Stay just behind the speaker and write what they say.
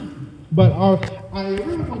But I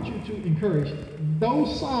really want you to encourage,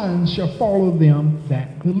 those signs shall follow them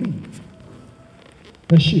that believe.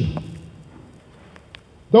 That's you.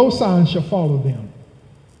 Those signs shall follow them.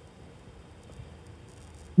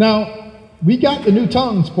 Now, we got the new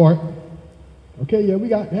tongues part. Okay, yeah, we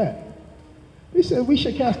got that. He said we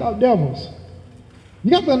should cast out devils.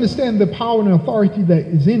 You got to understand the power and authority that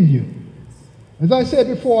is in you. As I said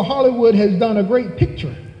before, Hollywood has done a great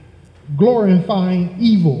picture glorifying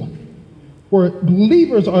evil, where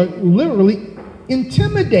believers are literally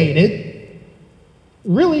intimidated.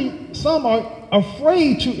 Really, some are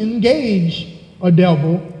afraid to engage a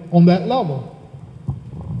devil on that level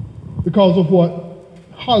because of what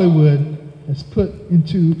Hollywood has put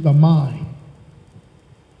into the mind.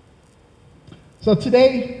 So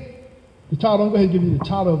today, the title, I'm going to give you the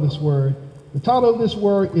title of this word. The title of this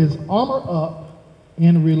word is Armor Up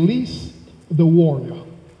and Release the Warrior.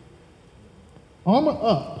 Armor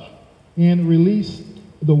up and release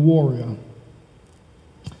the warrior.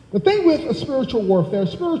 The thing with a spiritual warfare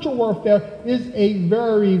is a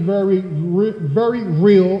very, very, very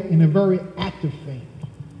real and a very active thing.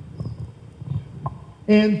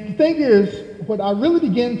 And the thing is, what I really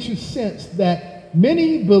begin to sense that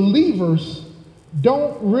many believers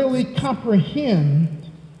don't really comprehend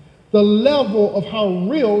the level of how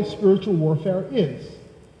real spiritual warfare is.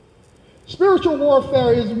 Spiritual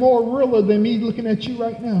warfare is more realer than me looking at you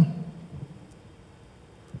right now.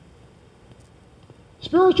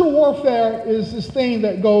 Spiritual warfare is this thing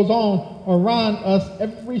that goes on around us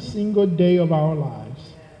every single day of our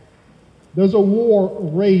lives. There's a war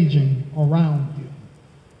raging around you.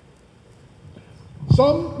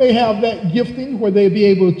 Some may have that gifting where they'll be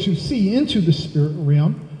able to see into the spirit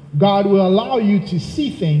realm. God will allow you to see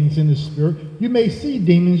things in the spirit. You may see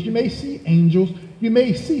demons, you may see angels, you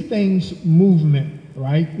may see things movement,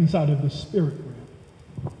 right, inside of the spirit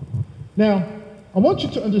realm. Now, I want you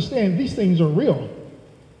to understand these things are real.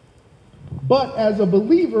 But as a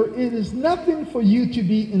believer, it is nothing for you to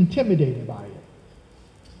be intimidated by it.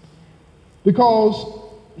 Because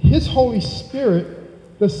his Holy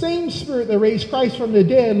Spirit, the same Spirit that raised Christ from the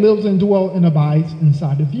dead, lives and dwells and abides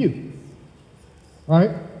inside of you.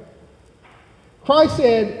 Right? Christ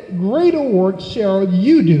said, greater works shall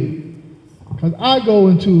you do, because I go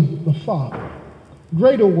into the Father.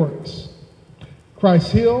 Greater works.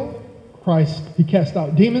 Christ healed. Christ, he cast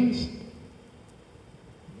out demons.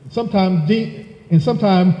 Sometimes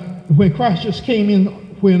when Christ just came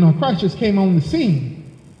on the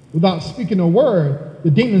scene, without speaking a word,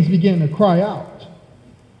 the demons began to cry out.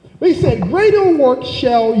 But he said, greater works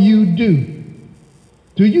shall you do.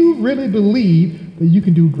 Do you really believe that you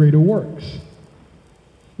can do greater works?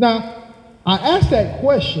 Now, I ask that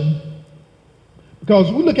question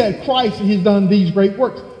because we look at Christ and he's done these great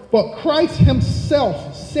works, but Christ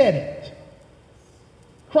himself said it.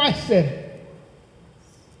 Christ said it.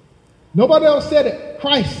 Nobody else said it.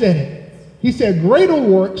 Christ said it. He said, greater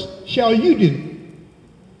works shall you do.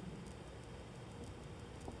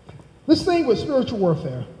 This thing with spiritual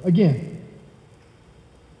warfare, again,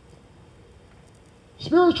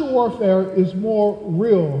 spiritual warfare is more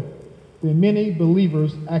real than many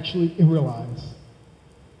believers actually realize.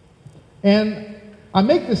 And I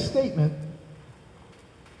make this statement,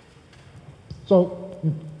 so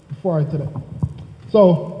before I do that,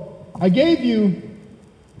 so I gave you,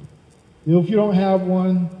 if you don't have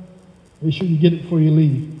one, make sure you get it before you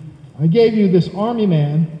leave. I gave you this army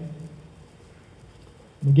man.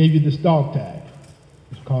 I gave you this dog tag.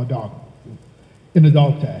 It's called dog. In the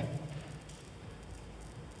dog tag.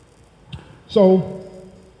 So,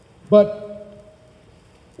 but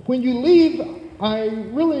when you leave, I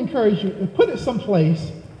really encourage you to put it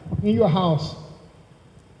someplace in your house,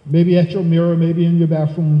 maybe at your mirror, maybe in your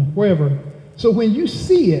bathroom, wherever. So when you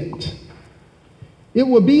see it, it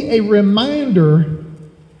will be a reminder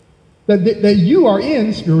that you are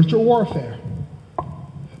in spiritual warfare.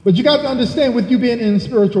 But you got to understand, with you being in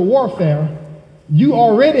spiritual warfare, you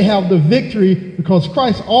already have the victory because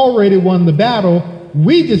Christ already won the battle.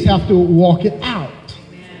 We just have to walk it out.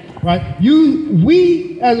 Right?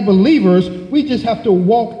 We as believers, we just have to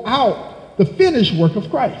walk out the finished work of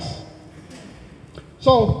Christ.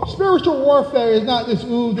 So spiritual warfare is not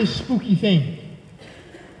this spooky thing.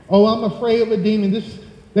 Oh, I'm afraid of a demon.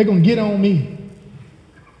 They're going to get on me.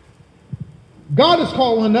 God is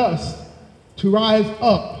calling us to rise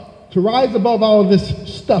up, to rise above all of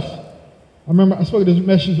this stuff. I remember I spoke this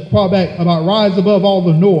message a while back about rise above all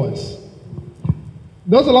the noise.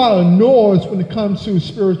 There's a lot of noise when it comes to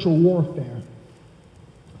spiritual warfare.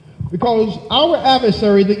 Because our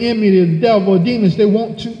adversary, the enemy, the devil, demons, they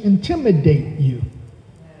want to intimidate you.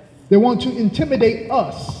 They want to intimidate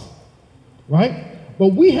us. right? But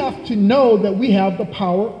we have to know that we have the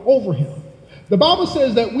power over him. The Bible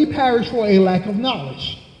says that we perish for a lack of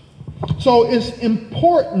knowledge. So it's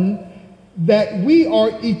important that we are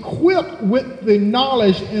equipped with the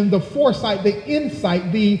knowledge and the foresight, the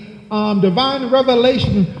insight, the divine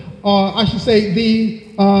revelation, I should say the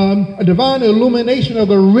divine illumination of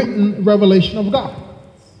the written revelation of God.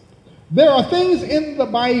 There are things in the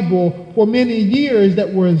Bible for many years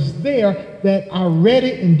that was there that I read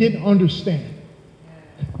it and didn't understand,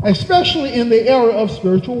 especially in the era of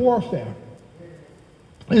spiritual warfare.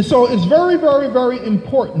 And so it's very, very, very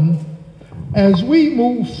important as we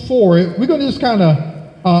move forward. We're going to just kind of,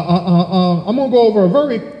 I'm going to go over a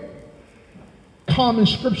very common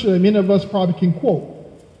scripture that many of us probably can quote.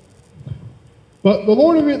 But the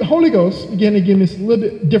Lord, the Holy Ghost, began to give us a little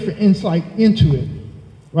bit different insight into it,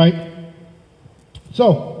 right?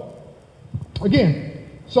 So, again,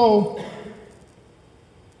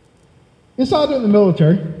 inside of the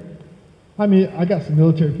military, I got some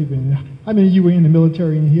military people in there. How many of you were in the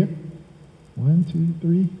military in here? 1,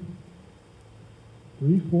 2,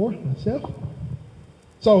 3, 4, myself.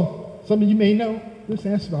 So, some of you may know this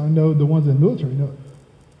answer. I know the ones in the military know.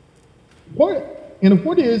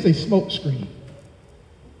 What is a smoke screen?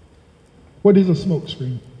 What is a smoke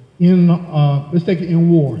screen? Let's take it in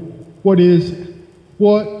war. What is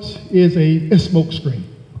a smoke screen?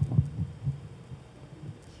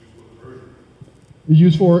 It's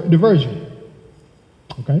used for diversion.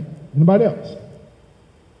 Okay. Anybody else?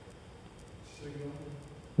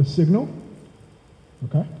 A signal.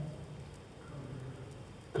 Okay.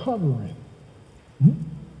 Covering.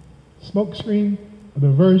 Smoke screen, a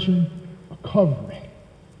diversion, a covering.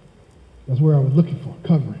 That's where I was looking for,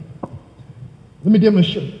 covering. Let me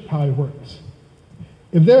demonstrate how it works.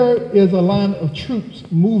 If there is a line of troops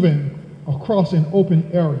moving across an open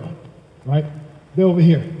area, right? They're over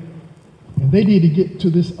here. And they need to get to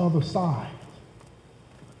this other side.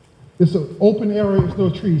 It's an open area, there's no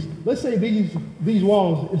trees. Let's say these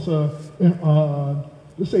walls,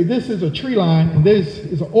 let's say this is a tree line and this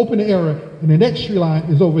is an open area and the next tree line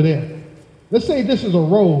is over there. Let's say this is a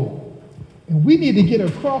road and we need to get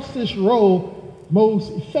across this road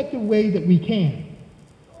most effective way that we can.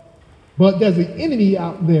 But there's an enemy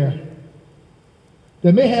out there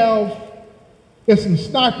that may have some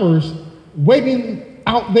snipers waiting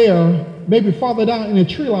out there, maybe farther down in the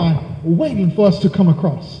tree line, waiting for us to come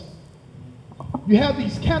across. You have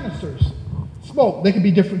these canisters, smoke, they can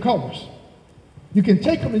be different colors. You can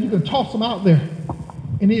take them and you can toss them out there,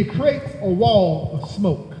 and it creates a wall of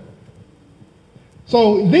smoke.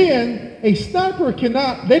 So then a sniper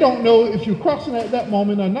cannot, they don't know if you're crossing at that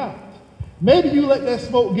moment or not. Maybe you let that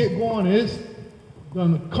smoke get going and it's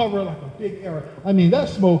going to cover like a big area. That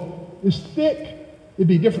smoke is thick. It'd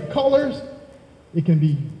be different colors. It can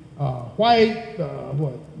be white,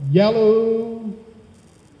 yellow,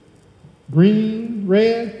 green,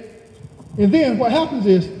 red. And then what happens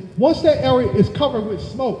is once that area is covered with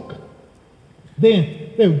smoke,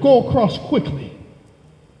 then they'll go across quickly.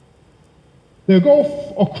 They'll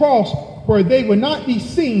go across where they will not be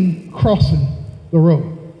seen crossing the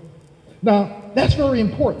road. Now, that's very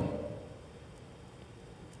important.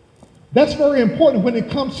 That's very important when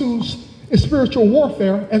it comes to spiritual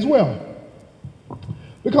warfare as well.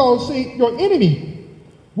 Because, see, your enemy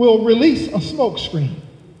will release a smoke screen.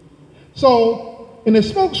 So, in a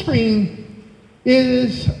smoke screen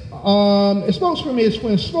is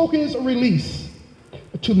when smoke is released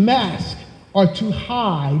to mask or to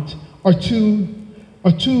hide or to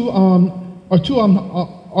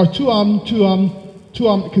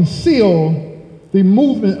conceal the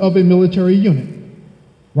movement of a military unit,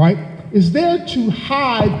 right? Is there to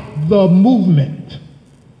hide the movement.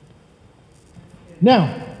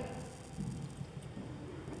 Now,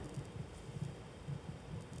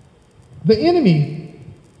 the enemy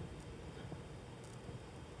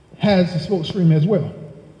has the smoke screen as well.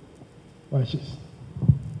 Watch this.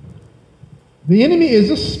 The enemy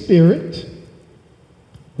is a spirit,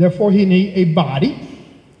 therefore he needs a body.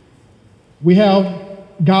 We have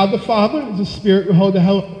God the Father is a spirit.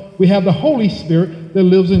 We have the Holy Spirit that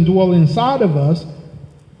lives and dwells inside of us.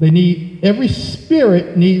 Every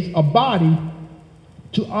spirit needs a body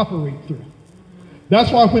to operate through.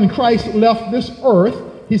 That's why when Christ left this earth,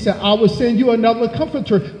 he said, I will send you another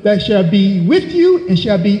comforter that shall be with you and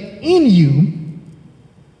shall be in you.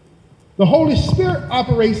 The Holy Spirit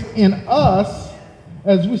operates in us,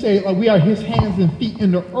 as we say, like we are his hands and feet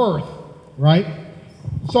in the earth, right?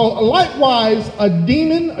 So likewise, a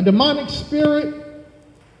demonic spirit,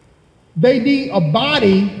 they need a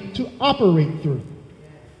body to operate through.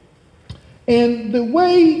 And the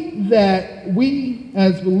way that we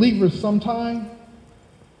as believers sometimes,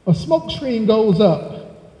 a smoke screen goes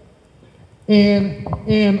up. And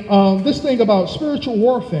this thing about spiritual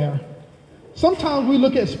warfare, sometimes we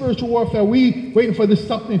look at spiritual warfare, we waiting for this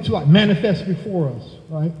something to like manifest before us,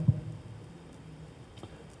 right?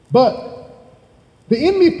 But the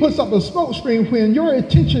enemy puts up a smoke screen when your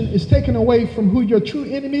attention is taken away from who your true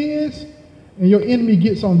enemy is, and your enemy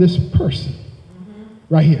gets on this person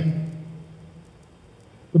right here.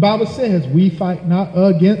 The Bible says we fight not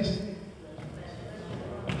against,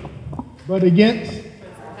 but against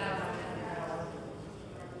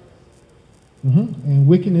and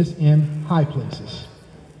wickedness in high places.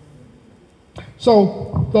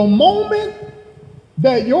 So the moment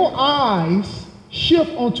that your eyes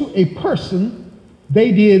shift onto a person,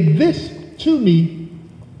 they did this to me,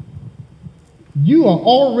 you are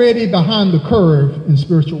already behind the curve in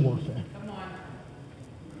spiritual warfare.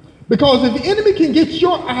 Because if the enemy can get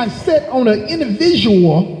your eyes set on an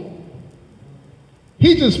individual,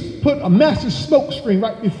 he just put a massive smoke screen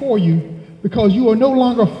right before you, because you are no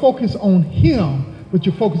longer focused on him, but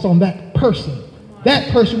you're focused on that person.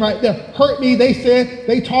 That person right there hurt me. They said,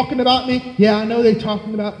 they talking about me. Yeah, I know they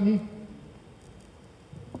talking about me.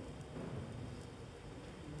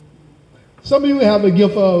 Some of you have a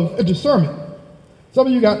gift of discernment. Some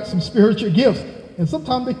of you got some spiritual gifts. And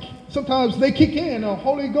sometimes they kick in. The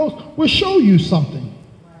Holy Ghost will show you something.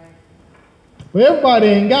 But everybody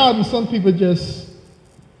ain't God, and some people just,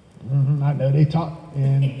 I know they talk,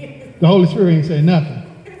 and the Holy Spirit ain't saying nothing.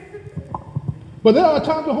 But there are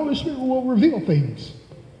times the Holy Spirit will reveal things.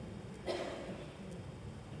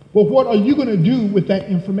 But what are you going to do with that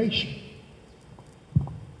information?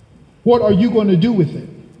 What are you going to do with it?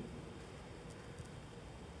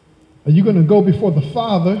 Are you going to go before the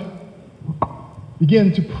Father,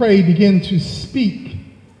 begin to pray, begin to speak?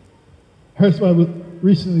 I heard somebody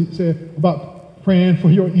recently said about praying for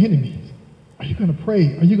your enemies. Are you going to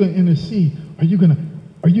pray? Are you going to intercede? Are you going to,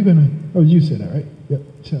 oh, you said that, right? Yep,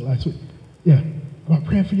 you said it last week. Yeah, about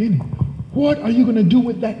praying for your enemy. What are you going to do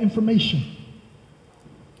with that information?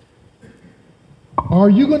 Are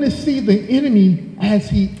you going to see the enemy as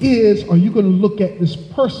he is, or are you going to look at this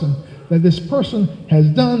person, that this person has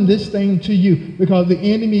done this thing to you? Because the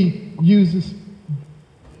enemy uses,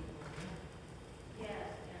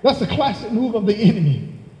 that's a classic move of the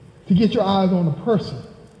enemy, to get your eyes on a person.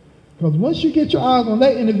 Because once you get your eyes on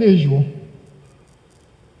that individual,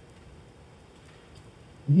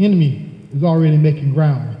 the enemy is already making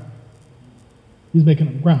ground. He's making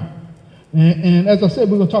up ground. And as I said,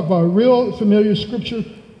 we're going to talk about a real familiar scripture.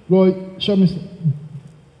 Lord, show me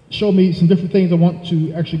some different things I want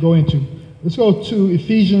to actually go into. Let's go to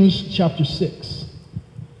Ephesians chapter 6.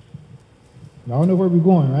 Y'all know where we're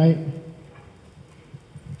going, right?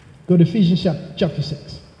 Go to Ephesians chapter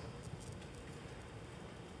 6.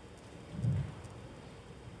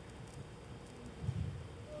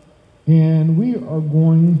 And we are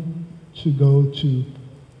going to go to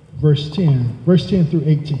verse 10 through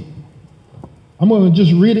 18. I'm going to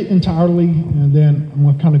just read it entirely, and then I'm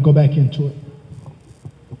going to kind of go back into it.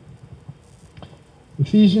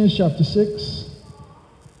 Ephesians chapter 6,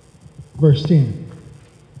 verse 10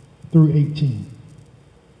 through 18.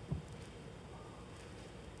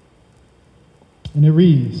 And it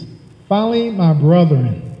reads, "Finally, my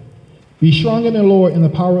brethren, be strong in the Lord in the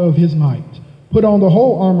power of his might. Put on the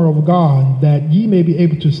whole armor of God, that ye may be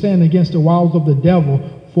able to stand against the wiles of the devil,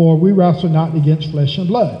 for we wrestle not against flesh and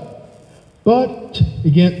blood, but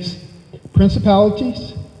against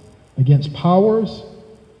principalities, against powers,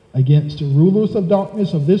 against the rulers of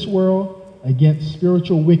darkness of this world, against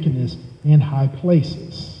spiritual wickedness in high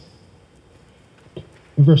places."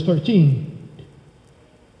 In verse 13,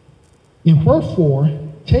 "And wherefore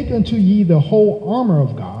take unto ye the whole armor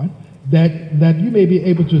of God, that you may be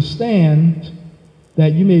able to stand,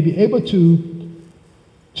 that you may be able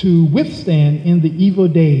to withstand in the evil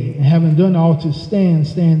day, and having done all to stand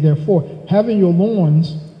therefore, having your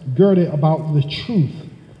loins girded about the truth,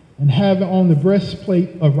 and having on the breastplate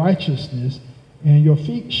of righteousness, and your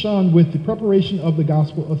feet shod with the preparation of the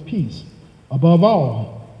gospel of peace. Above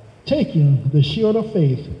all, taking the shield of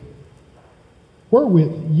faith,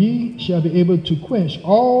 wherewith ye shall be able to quench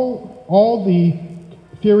all the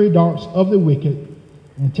fiery darts of the wicked,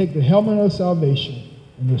 and take the helmet of salvation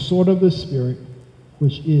and the sword of the Spirit,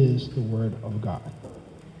 which is the word of God."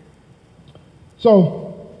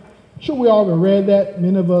 So, I'm sure we all have read that.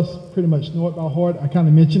 Many of us pretty much know it by heart. I kind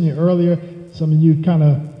of mentioned it earlier. Some of you kind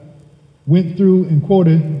of went through and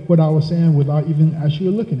quoted what I was saying without even actually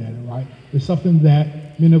looking at it, right? It's something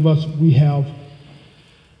that many of us, we have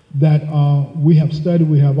that we have studied,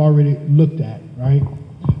 we have already looked at, right?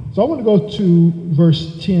 So I want to go to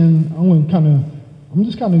verse 10. I'm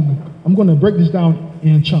going to break this down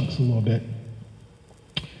in chunks a little bit.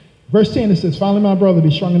 Verse 10, it says, "Finally, my brother, be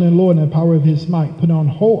strong in the Lord and the power of his might. Put on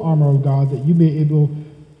the whole armor of God, that you may be able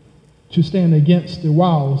to stand against the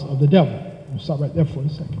wiles of the devil." I'll stop right there for a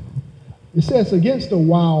second. It says, against the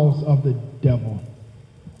wiles of the devil.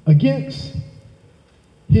 Against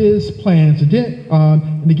his plans,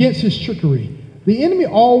 and against his trickery. The enemy,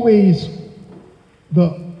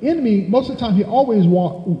 most of the time, he always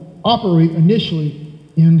operate initially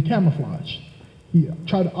in camouflage. He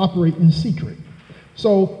tried to operate in secret.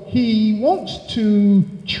 So he wants to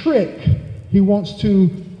trick, he wants to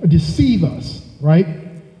deceive us, right?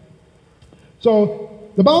 So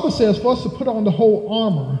the Bible says for us to put on the whole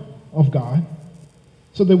armor of God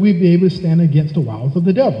so that we'd be able to stand against the wiles of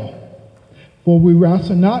the devil. For we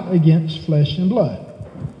wrestle not against flesh and blood.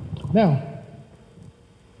 Now,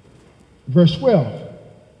 verse 12,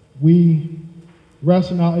 we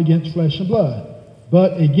wrestle not against flesh and blood,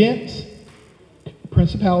 but against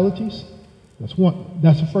principalities.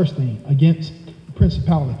 That's the first thing, against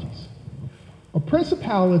principalities. A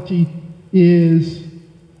principality is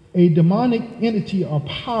a demonic entity or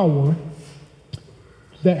power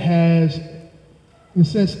that has, in a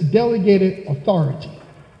sense, delegated authority.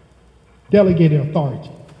 Delegated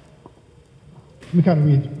authority. Let me kind of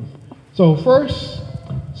read it. So first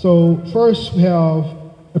we have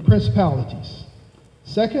the principalities.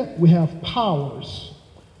 Second, we have powers.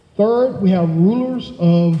 Third, we have rulers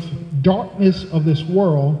of darkness of this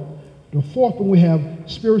world. The fourth one, we have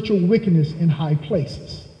spiritual wickedness in high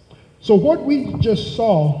places. So what we just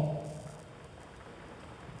saw,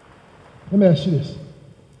 let me ask you this.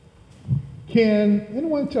 Can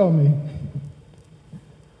anyone tell me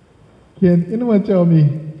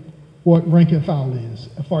what rank and file is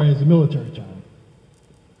as far as the military term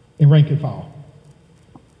in rank and file?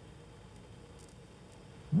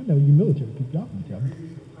 I know you military people, y'all can tell me.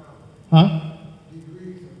 Huh?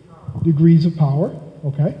 Degrees of power.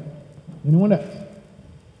 Okay. Anyone else?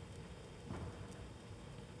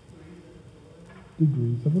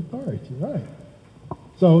 Degrees of authority, right.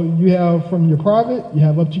 So you have from your private, you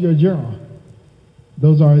have up to your general.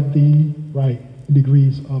 Those are the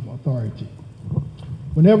degrees of authority.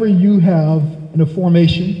 Whenever you have in a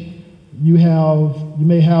formation, you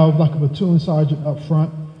may have like a platoon sergeant up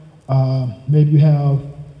front. Maybe you have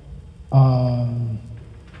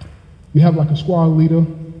like a squad leader,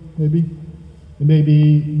 maybe. It may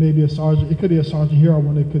be a sergeant. It could be a sergeant here, or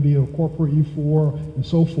one it could be a corporal E4 and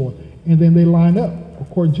so forth. And then they line up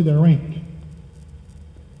according to their rank,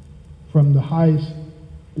 from the highest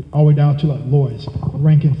all the way down to like lowest,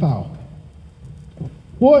 rank and file.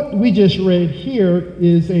 What we just read here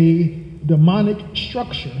is a demonic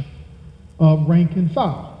structure of rank and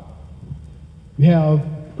file. We have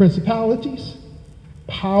principalities,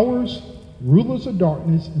 powers, rulers of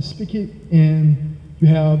darkness, and you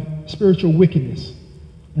have spiritual wickedness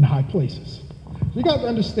in high places. So you got to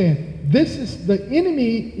understand, the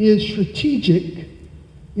enemy is strategic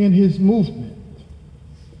in his movement.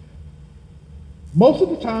 Most of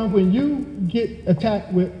the time when you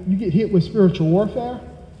get hit with spiritual warfare,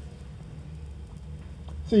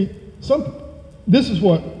 see, this is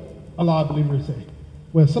what a lot of believers say.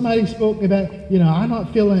 When somebody spoke about, I'm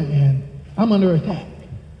not feeling and I'm under attack.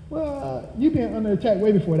 Well, you've been under attack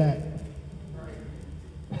way before that.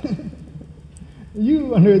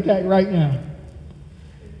 You under attack right now.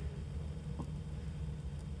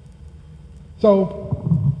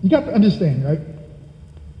 So you got to understand, right?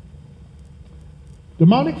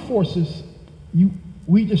 Demonic forces,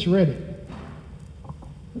 we just read it.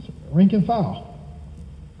 It's rank and file.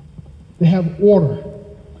 They have order.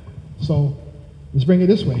 So let's bring it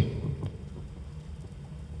this way.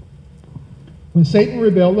 When Satan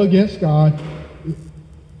rebelled against God,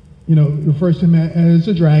 it refers to him as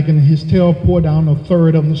a dragon, and his tail poured down a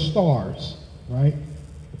third of the stars, right?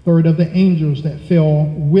 A third of the angels that fell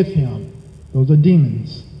with him. Those are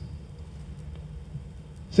demons.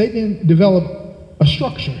 Satan developed a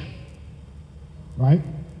structure, right?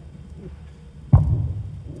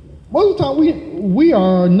 Most of the time, we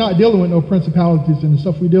are not dealing with no principalities and the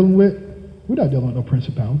stuff we're dealing with. We're not dealing with no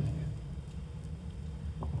principalities.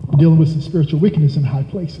 We're dealing with some spiritual wickedness in high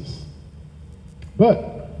places.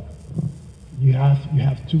 But you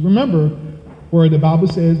have to remember where the Bible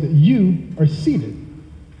says that you are seated.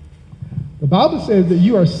 The Bible says that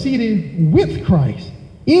you are seated with Christ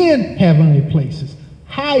in heavenly places,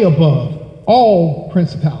 high above all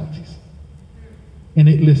principalities. And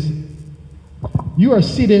it lists, you are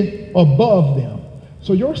seated above them.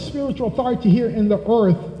 So your spiritual authority here in the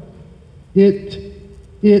earth it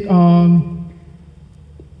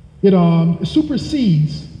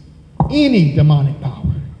supersedes any demonic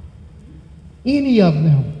power, any of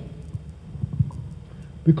them,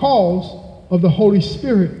 because of the Holy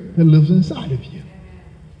Spirit that lives inside of you.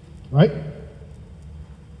 Right?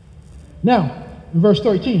 Now, in verse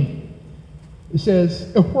 13, it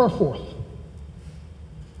says, wherefore.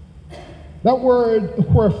 That word,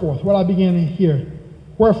 wherefore, what I began to hear,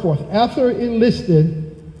 wherefore, after it listed,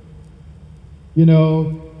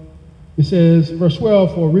 it says, verse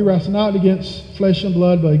 12, for we wrestle not against flesh and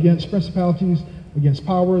blood, but against principalities, against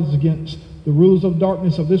powers, against the rulers of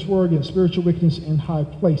darkness of this world, against spiritual wickedness in high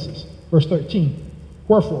places. Verse 13,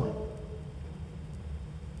 wherefore.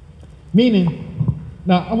 Meaning,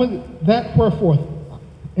 now I went that wherefore,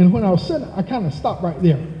 and when I was sitting, I kind of stopped right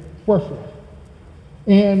there, wherefore.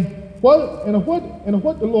 And what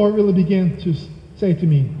the Lord really began to say to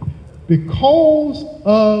me, because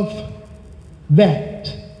of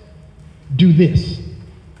that, do this,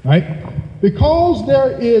 right? Because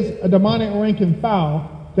there is a demonic rank and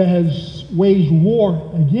file that has waged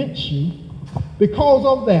war against you, because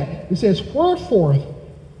of that, it says, wherefore,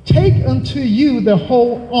 take unto you the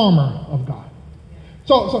whole armor of God.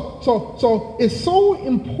 So it's so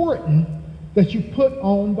important that you put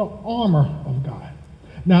on the armor of God.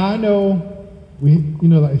 Now I know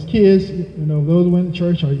like as kids, those who went to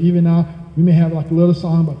church, or even now, we may have like a little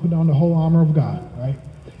song about putting on the whole armor of God, right?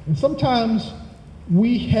 And sometimes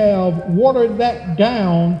we have watered that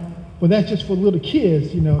down, but that's just for little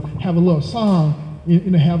kids, have a little song,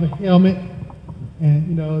 have a helmet,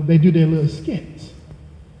 and they do their little skits.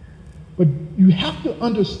 But you have to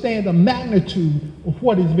understand the magnitude of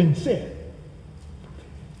what has been said.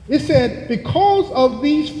 It said, because of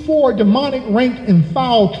these four demonic rank and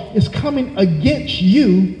foul is coming against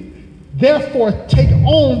you, therefore take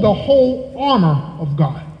on the whole armor of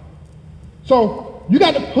God. So you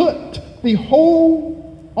got to put the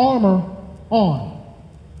whole armor on.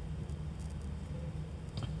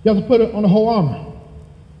 You have to put it on the whole armor.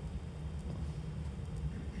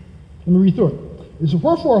 Let me read through it. It's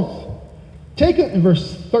wherefore, take it in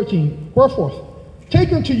verse 13, wherefore,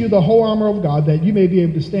 take unto you the whole armor of God, that you may be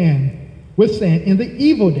able to withstand in the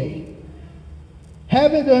evil day.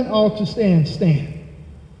 Having done all to stand, stand.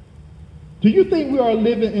 Do you think we are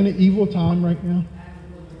living in an evil time right now?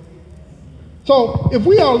 So if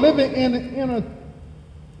we are living in a,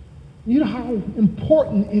 you know how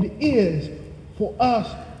important it is for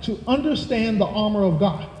us to understand the armor of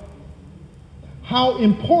God. How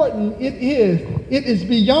important it is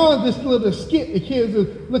beyond this little skit. The kids are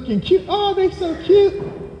looking cute. Oh, they're so cute.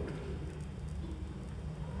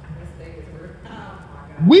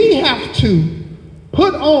 We have to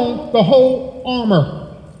put on the whole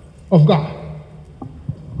armor of God.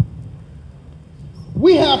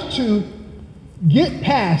 We have to get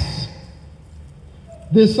past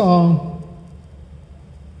this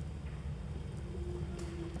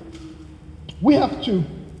we have to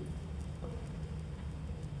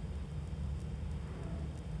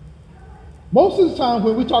most of the time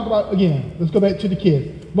when we talk about, again, let's go back to the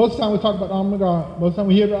kids. Most of the time we talk about armor of God. Most of the time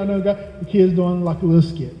we hear about armor of God, the kids doing like a little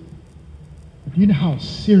skit. But do you know how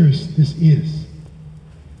serious this is?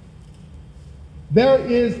 There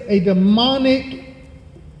is a demonic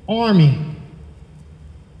army.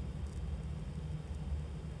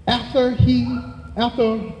 After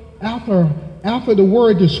the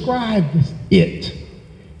word describes it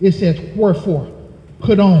says, wherefore,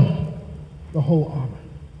 put on the whole armor.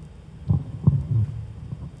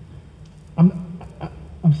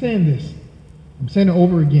 I'm saying this. I'm saying it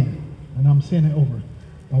over again. And I'm saying it over.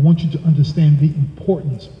 I want you to understand the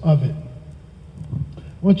importance of it. I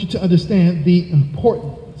want you to understand the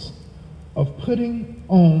importance of putting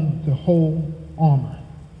on the whole armor.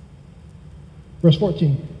 Verse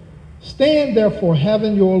 14. Stand therefore,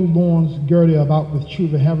 having your loins girded about with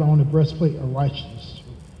truth, and having on the breastplate of righteousness.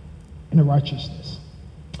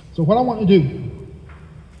 So what I want to do,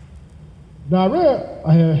 now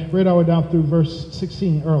I had read all the way down through verse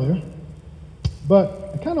 16 earlier,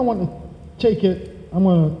 but I kind of want to take it,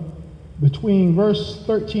 between verse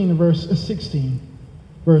 13 and verse 16,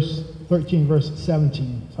 verse 13, verse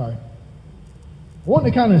 17, sorry. I want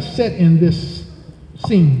to kind of set in this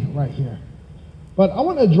scene right here. But I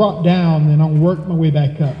want to drop down and I'll work my way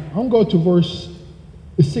back up. I'm going to go to verse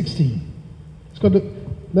 16.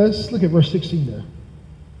 Let's look at verse 16 there.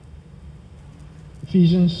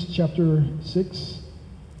 Ephesians chapter 6.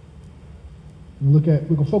 We're going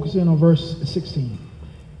to focus in on verse 16.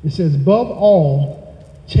 It says, above all,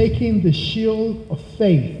 taking the shield of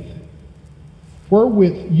faith,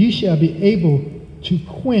 wherewith ye shall be able to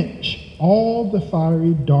quench all the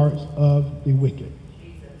fiery darts of the wicked.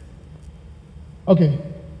 Okay,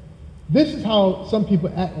 this is how some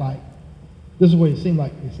people act like. This is what it seems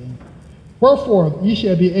like they're saying. Wherefore, ye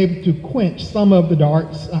shall be able to quench some of the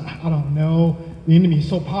darts. I don't know. The enemy is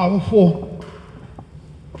so powerful.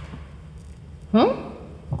 Huh?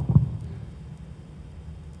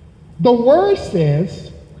 The word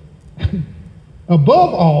says,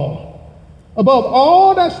 above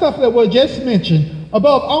all that stuff that was just mentioned,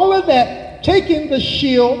 above all of that, taking the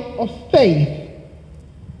shield of faith,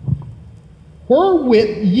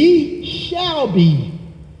 wherewith ye shall be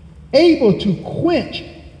able to quench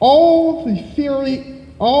all the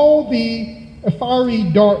fiery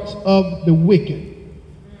darts of the wicked.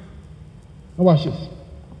 Now watch this.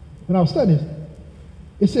 When I was studying this,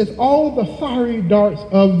 it says all the fiery darts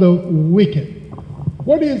of the wicked.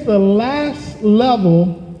 What is the last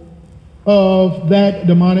level of that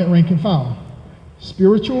demonic rank and file?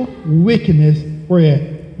 Spiritual wickedness where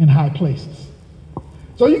in high places.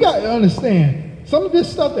 So you got to understand, some of this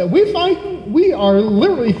stuff that we're fighting, we are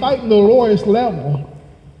literally fighting the lowest level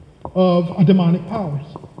of demonic powers.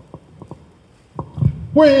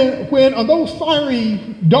 When those fiery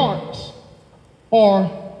darts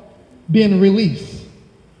are being released.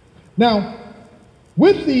 Now,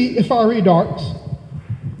 with the fiery darts,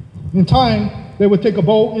 in time, they would take a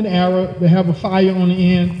bow and arrow, they have a fire on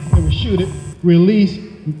the end, they would shoot it,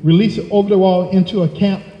 release it over the wall into a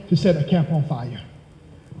camp to set a camp on fire.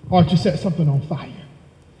 Or to set something on fire.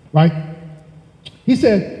 Right? He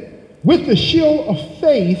said, with the shield of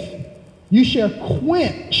faith, you shall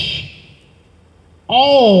quench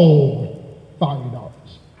all fiery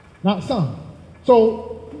darts, not some.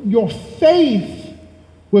 So your faith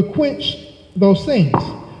will quench those things.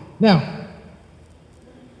 Now,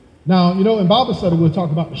 you know, in Bible study, we'll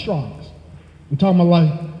talk about the Strongs.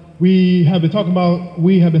 We have been talking about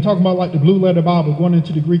like the blue letter Bible going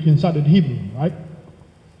into the Greek inside of the Hebrew, right?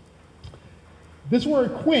 This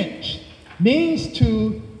word quench means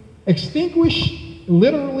to extinguish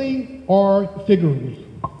literally or figuratively,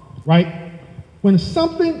 right? When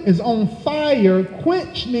something is on fire,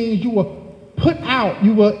 quench means you will put out,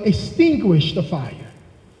 you will extinguish the fire.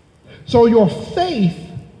 So your faith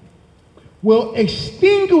will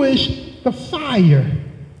extinguish the fire,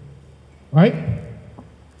 right?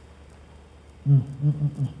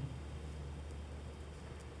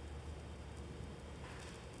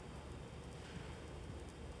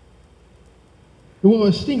 It will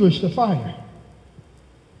extinguish the fire.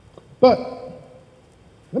 But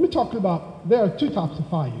let me talk about, there are two types of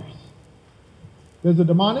fires. There's a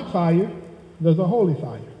demonic fire, there's a holy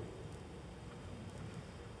fire.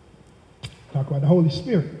 Talk about the Holy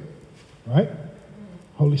Spirit, right?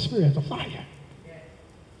 Holy Spirit is a fire.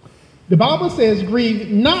 The Bible says,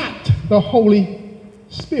 grieve not the Holy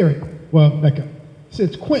Spirit. Well, back up. It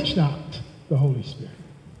says, quench not the Holy Spirit.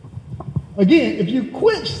 Again, if you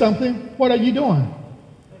quench something, what are you doing?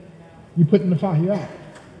 You're putting the fire out.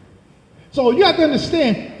 So you have to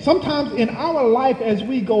understand, sometimes in our life as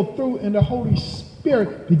we go through and the Holy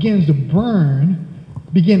Spirit begins to burn,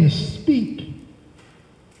 begin to speak,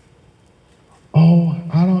 oh,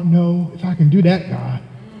 I don't know if I can do that, God.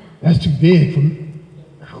 That's too big for me.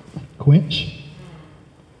 Quench.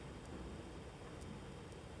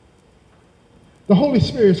 The Holy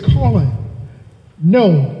Spirit is calling.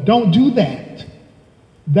 No, don't do that.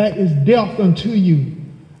 That is death unto you.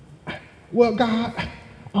 Well, God,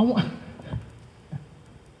 I will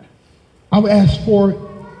ask for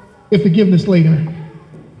forgiveness later.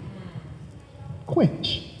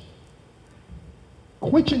 Quench.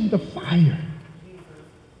 Quenching the fire.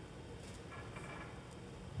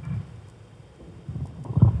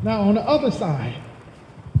 Now, on the other side,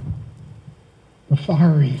 the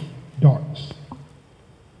fiery darts.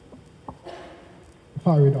 The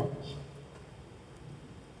fiery darts.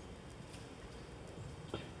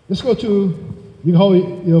 Let's go to, you can hold it,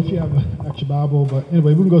 if you have an extra Bible, but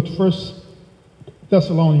anyway, we can go to 1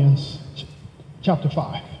 Thessalonians chapter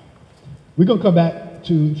 5. We're going to come back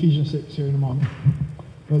to Ephesians 6 here in a moment.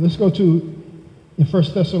 But let's go to in 1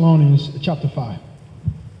 Thessalonians chapter 5.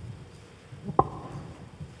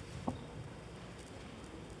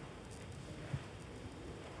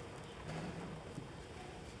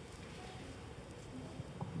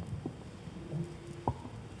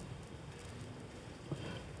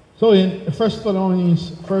 So in 1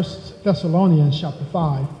 Thessalonians chapter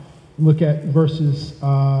 5, look at verses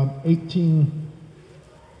 18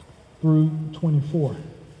 through 24.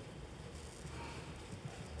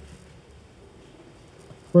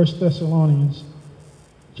 1 Thessalonians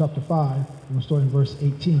chapter 5, we'll start in verse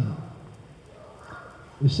 18.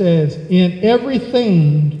 It says, in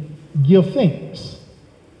everything give thanks.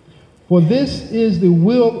 For this is the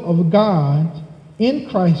will of God in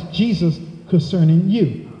Christ Jesus concerning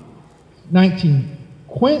you. 19.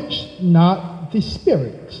 Quench not the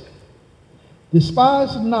spirit.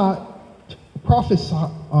 Despise not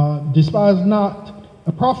prophesying.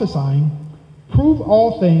 Prove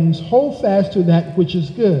all things. Hold fast to that which is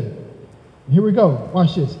good. Here we go.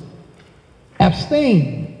 Watch this.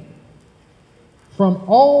 Abstain from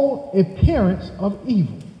all appearance of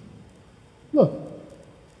evil. Look,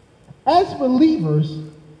 as believers,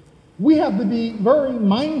 we have to be very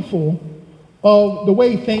mindful of the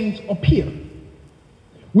way things appear.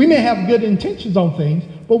 We may have good intentions on things,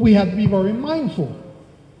 but we have to be very mindful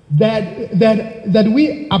that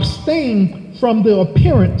we abstain from the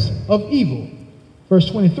appearance of evil. Verse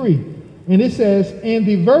 23, and it says, and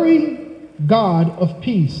the very God of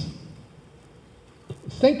peace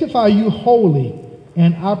sanctify you wholly,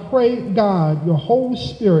 and I pray God, your whole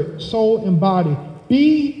spirit, soul, and body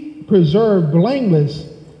be preserved blameless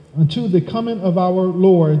unto the coming of our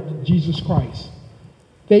Lord Jesus Christ.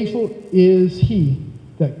 Faithful is he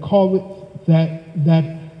that calleth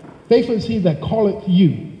faithful is he that calleth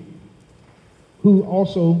you, who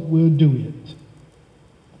also will do it.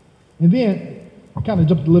 And then I kind of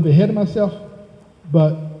jumped a little bit ahead of myself,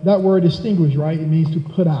 but that word extinguish, right? It means to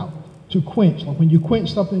put out, to quench. Like when you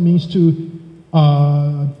quench something, it means to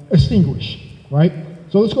extinguish, right?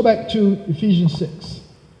 So let's go back to Ephesians 6.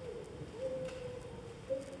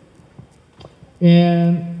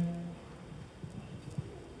 And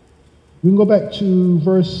we can go back to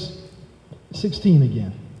verse 16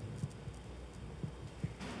 again.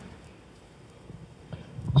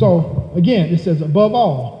 So again, it says, above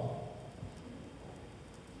all,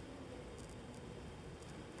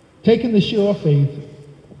 taking the shield of faith,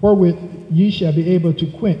 wherewith ye shall be able to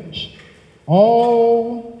quench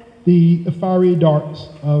all the fiery darts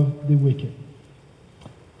of the wicked.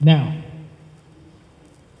 Now,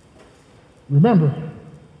 remember,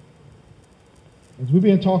 as we've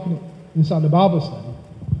been talking inside the Bible study,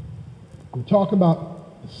 we're talking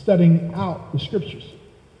about studying out the scriptures,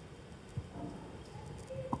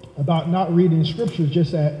 about not reading scriptures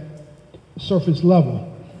just at surface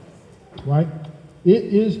level, right? It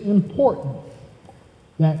is important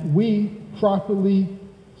that we properly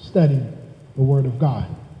study the Word of God.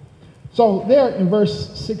 So there in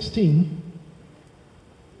verse 16,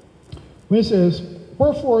 when it says,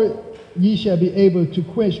 wherefore ye shall be able to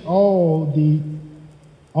quench all the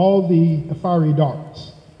fiery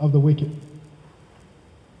darts of the wicked.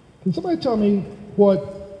 Can somebody tell me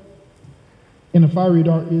what a fiery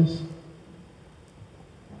dart is?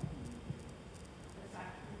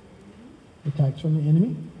 Attacks from the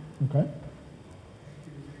enemy. Okay.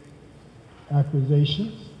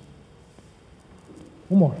 Accusations.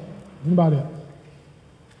 One more. Anybody else?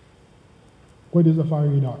 What is a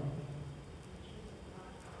fiery dart?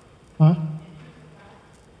 Huh?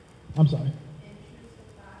 I'm sorry.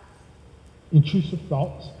 Intrusive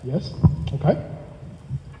thoughts. Yes. Okay.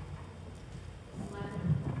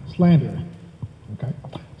 Slander. Okay.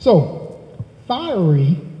 So,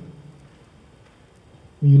 fiery,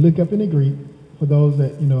 when you look up in the Greek, for those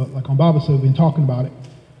that, like on Bible study, we've been talking about it,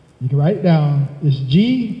 you can write it down. It's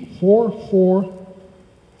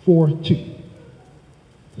G4442.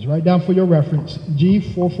 Just write down for your reference,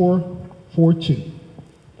 G4442.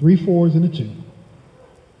 3 4s and a 2.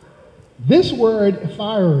 This word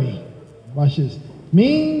fiery, watch this,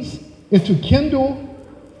 means it's to kindle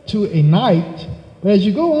to ignite. But as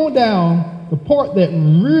you go on down, the part that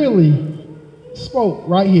really spoke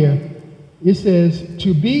right here, it says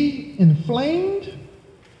to be inflamed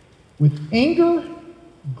with anger,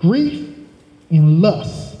 grief, and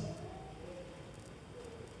lust.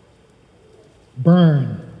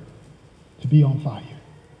 Burn, to be on fire.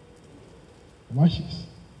 Watch this.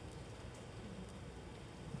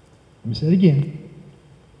 Let me say it again.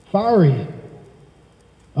 Fiery,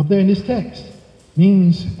 up there in this text,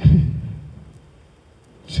 means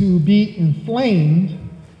to be inflamed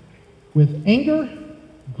with anger,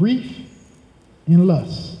 grief, and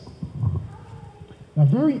lust. Now,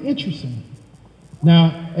 very interesting.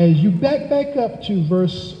 Now, as you back up to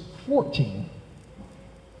verse 14,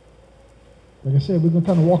 like I said, we're going to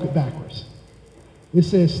kind of walk it backwards. It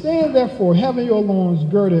says, stand therefore, having your loins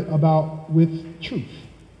girded about with truth.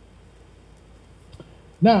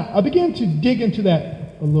 Now, I began to dig into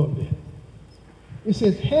that a little bit. It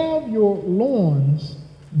says, have your loins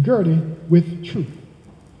girded with truth.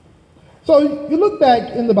 So you look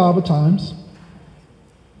back in the Bible times,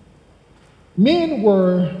 men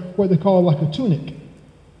were what they call like a tunic.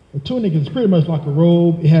 A tunic is pretty much like a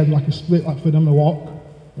robe. It had like a split like for them to walk,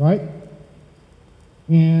 right?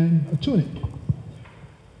 and a tunic.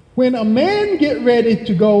 When a man get ready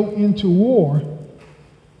to go into war,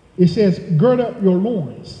 it says, gird up your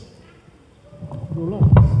loins. Your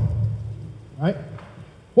loins. Right?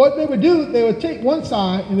 What they would do, they would take one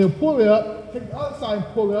side and they would pull it up, take the other side and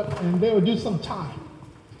pull it up, and they would do some tying.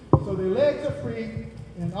 So their legs are free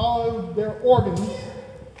and all of their organs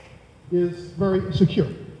is very secure.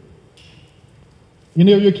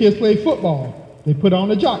 Any of your kids play football, they put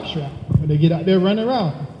on a jock strap when they get out there running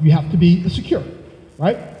around. You have to be secure,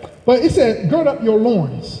 right? But it said, gird up your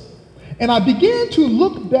loins. And I began to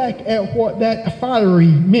look back at what that fiery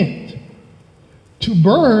meant. To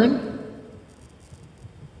burn.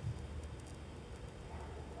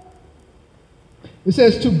 It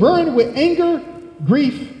says to burn with anger,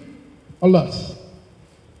 grief, or lust.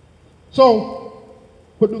 So,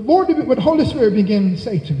 what the Holy Spirit began to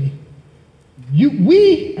say to me,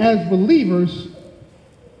 we as believers,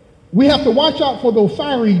 we have to watch out for those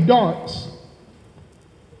fiery darts.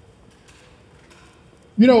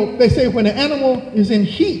 You know, they say when an animal is in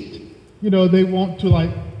heat, you know, they want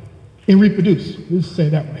to and reproduce. Let's say it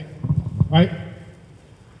that way, right?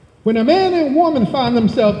 When a man and woman find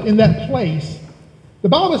themselves in that place, the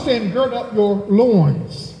Bible is saying, gird up your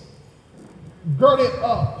loins. Gird it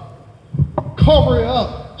up. Cover it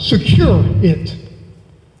up. Secure it.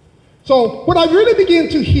 So what I really begin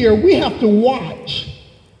to hear, we have to watch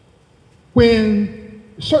when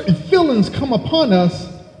certain feelings come upon us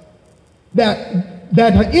that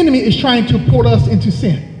the enemy is trying to pull us into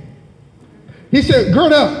sin. He said,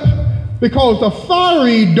 gird up, because the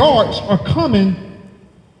fiery darts are coming.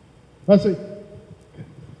 Let's see.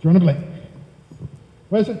 Drawing a blank.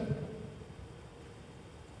 What is it?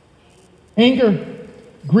 Anger,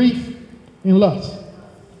 grief, and lust.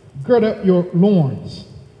 Gird up your loins.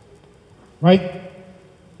 Right?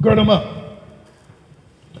 Gird them up.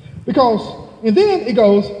 Because, and then it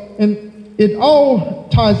goes, and it all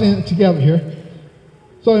ties in together here.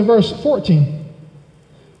 So in verse 14,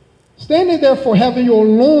 standing therefore having your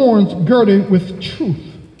loins girded with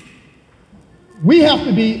truth. We have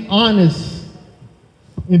to be honest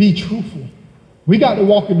and be truthful. We got to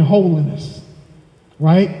walk in holiness,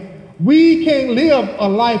 right? We can't live a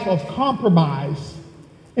life of compromise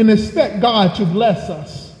and expect God to bless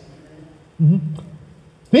us. Mm-hmm.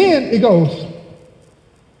 Then it goes,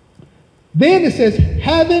 then it says,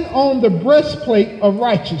 having on the breastplate of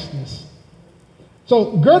righteousness.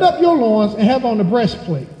 So gird up your loins and have on the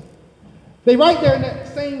breastplate. They right there in that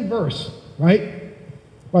same verse, right?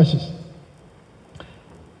 Watch this.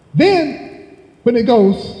 Then, when it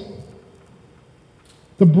goes,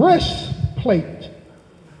 the breastplate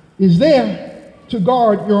is there to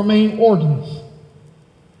guard your main organs.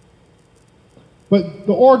 But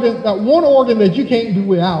the organ, that one organ that you can't do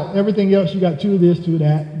without, everything else you got two of this, two of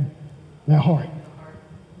that, and that heart.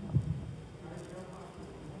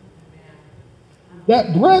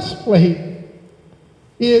 That breastplate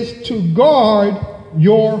is to guard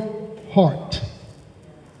your heart.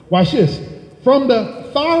 Watch this. From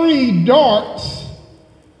the fiery darts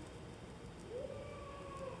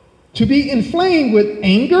to be inflamed with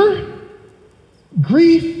anger,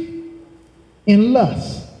 grief, and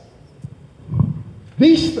lust.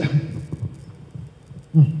 These,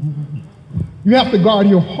 you have to guard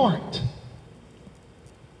your heart.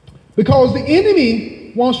 Because the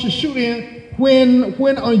enemy wants to shoot in when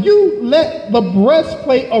you let the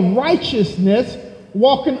breastplate of righteousness,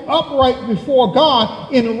 walking upright before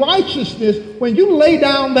God in righteousness, when you lay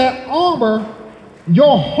down that armor,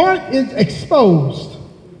 your heart is exposed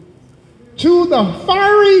to the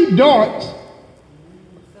fiery darts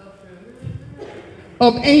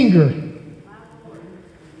of anger,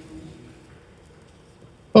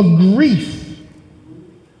 of grief,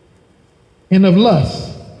 and of lust.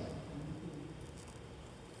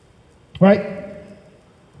 Right?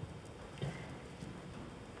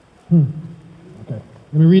 Okay.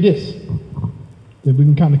 Let me read this. Then we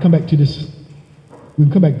can kind of come back to this. We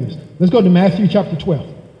can come back to this. Let's go to Matthew chapter 12.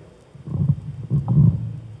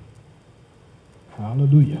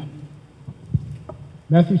 Hallelujah.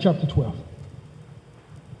 Matthew chapter 12.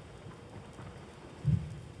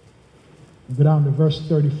 We'll go down to verse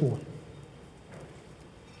 34.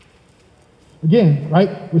 Again,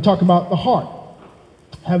 right? We're talking about the heart.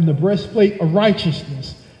 Having the breastplate of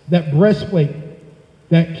righteousness. That breastplate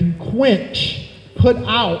that can quench, put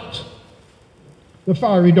out the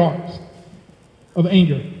fiery darts of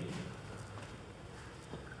anger.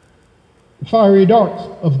 The fiery darts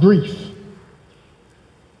of grief.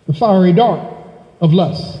 The fiery dart of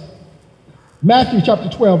lust. Matthew chapter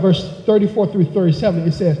 12, verse 34 through 37,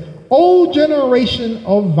 it says, O generation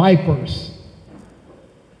of vipers,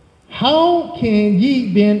 How can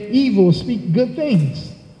ye, being evil, speak good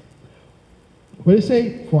things? What did it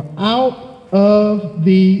say? For out of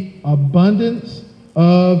the abundance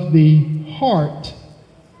of the heart,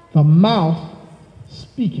 the mouth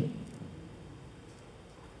speaketh.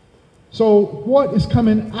 So what is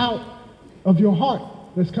coming out of your heart?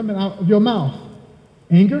 That's coming out of your mouth?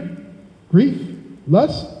 Anger? Grief?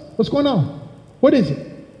 Lust? What's going on? What is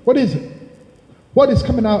it? What is it? What is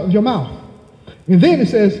coming out of your mouth? And then it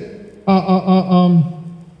says, then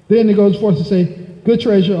it goes forth to say, good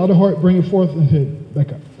treasure of the heart bringeth forth,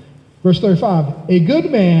 back up. Verse 35, a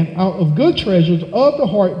good man out of good treasures of the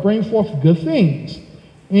heart bring forth good things.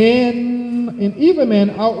 And an evil man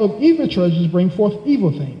out of evil treasures bring forth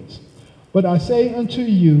evil things. But I say unto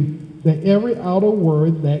you that every idle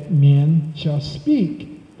word that men shall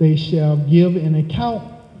speak, they shall give an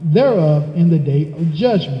account thereof in the day of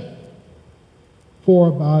judgment.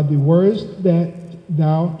 For by the words that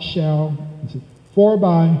thou shalt, for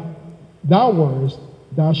by thy words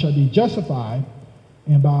thou shalt be justified,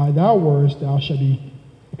 and by thy words thou shalt be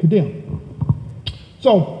condemned.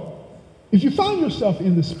 So, if you find yourself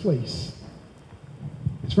in this place,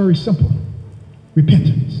 it's very simple.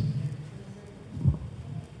 Repentance.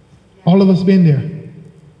 All of us been there.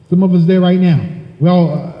 Some of us there right now.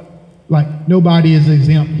 Well, like nobody is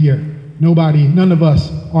exempt here. None of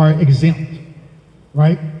us are exempt,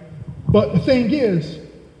 right? But the thing is,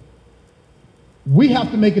 we have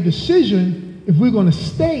to make a decision if we're going to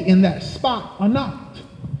stay in that spot or not,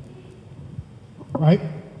 right?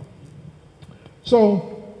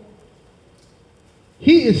 So,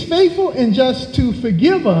 he is faithful and just to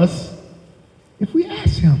forgive us if we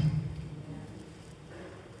ask him.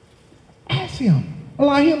 Ask him.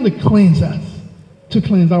 Allow him to cleanse us, to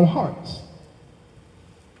cleanse our hearts,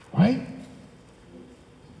 right?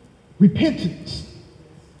 Repentance.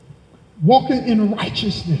 Walking in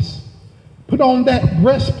righteousness. Put on that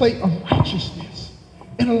breastplate of righteousness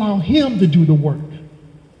and allow him to do the work.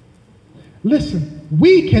 Listen,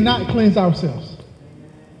 we cannot cleanse ourselves.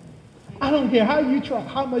 I don't care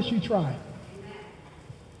how much you try.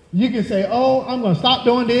 You can say, oh, I'm going to stop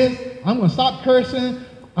doing this. I'm going to stop cursing.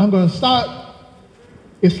 I'm going to stop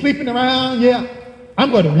sleeping around. Yeah,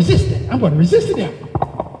 I'm going to resist it. I'm going to resist the devil.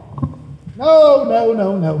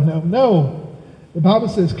 No. The Bible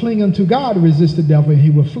says, cling unto God, resist the devil, and he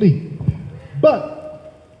will flee.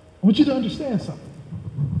 But I want you to understand something.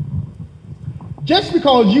 Just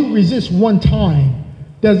because you resist one time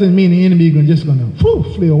doesn't mean the enemy is just going to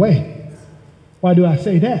flee away. Why do I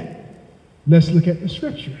say that? Let's look at the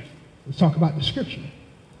scripture. Let's talk about the scripture.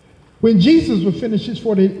 When Jesus would finish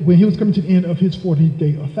when he was coming to the end of his 40th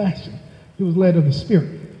day of fasting, he was led of the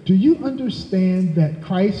Spirit. Do you understand that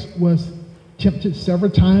Christ was tempted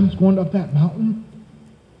several times going up that mountain?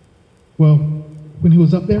 Well, when he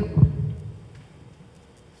was up there,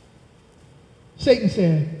 Satan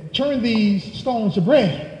said, turn these stones to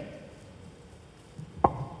bread.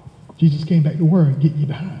 Jesus came back to the word, get ye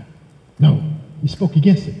behind. No, he spoke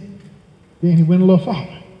against it. Then he went a little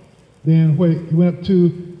farther. Then he went up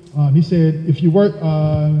to, he said, if you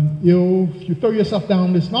throw yourself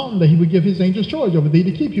down this mountain, that he would give his angels charge over thee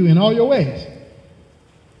to keep you in all your ways.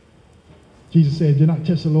 Jesus said, do not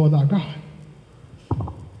test the Lord thy God.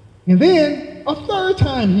 And then a third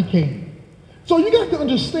time he came. So you got to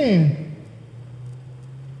understand,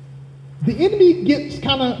 the enemy gets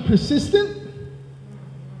kind of persistent,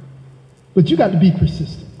 but you got to be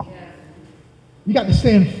persistent. You got to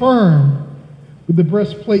stand firm with the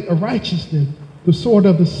breastplate of righteousness, the sword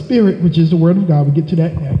of the Spirit, which is the word of God. We'll get to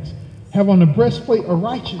that next. Have on the breastplate of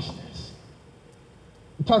righteousness.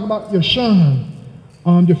 We talk about your shun,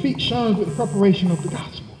 your feet shone with the preparation of the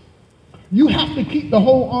gospel. You have to keep the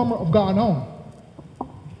whole armor of God on.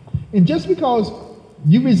 And just because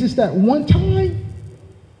you resist that one time,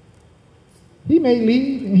 he may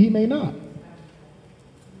leave and he may not.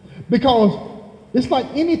 Because it's like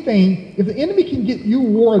anything, if the enemy can get you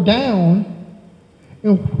wore down,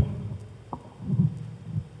 and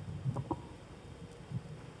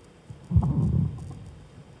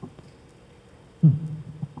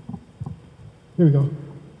here we go.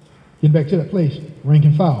 Get back to that place. Rank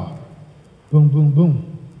and file. Boom, boom,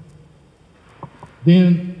 boom.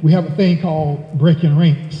 Then we have a thing called breaking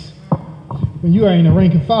ranks. When you are in a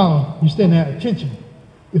rank and file, you stand at attention.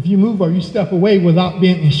 If you move or you step away without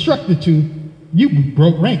being instructed to, you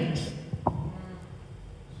broke ranks.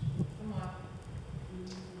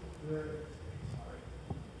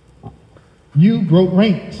 You broke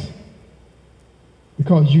ranks.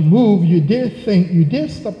 Because you moved, you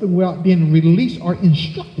did something without being released or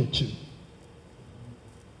instructed to.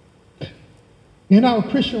 In our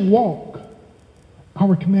Christian walk,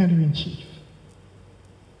 our commander-in-chief.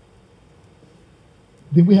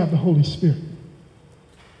 Then we have the Holy Spirit.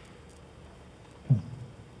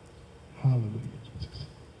 Hallelujah, Jesus.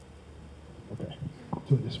 Okay,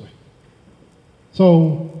 do it this way.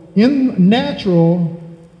 So, in natural,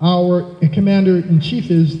 our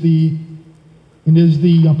commander-in-chief is the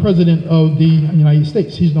president of the United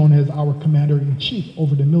States. He's known as our commander-in-chief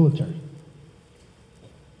over the military.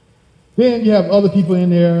 Then you have other people in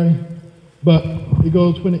there, but it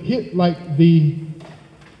goes when it hit like the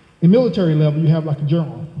military level, you have like a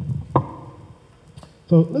general.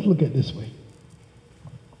 So let's look at it this way.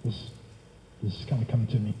 This is kind of coming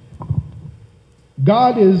to me.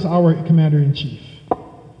 God is our commander-in-chief.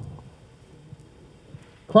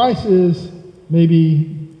 Christ is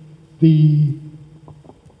maybe the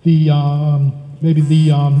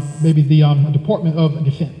Department of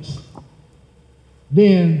Defense.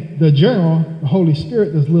 Then the general, the Holy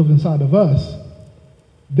Spirit that's lived inside of us,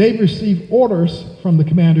 they receive orders from the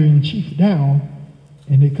commander-in-chief down,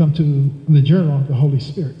 and they come to the general, the Holy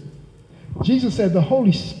Spirit. Jesus said the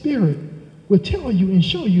Holy Spirit will tell you and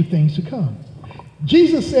show you things to come.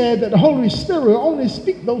 Jesus said that the Holy Spirit will only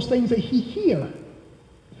speak those things that he hears.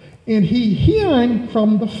 And he hearing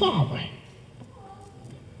from the Father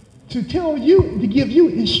to tell you, to give you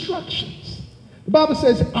instructions. The Bible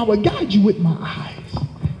says, I will guide you with my eyes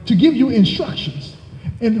to give you instructions.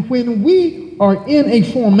 And when we are in a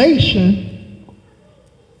formation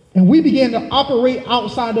and we begin to operate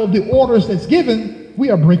outside of the orders that's given,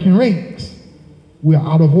 we are breaking ranks. We are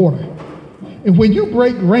out of order. And when you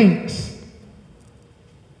break ranks,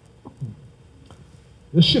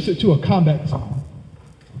 let's shift it to a combat zone.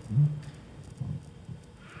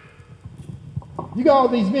 You got all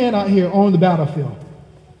these men out here on the battlefield,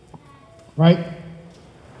 right?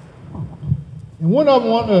 And one of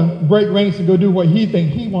them want to break ranks and go do what he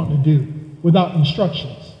thinks he wants to do without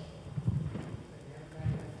instructions.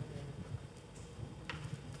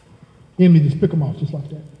 Enemy just pick them off just like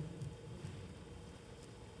that.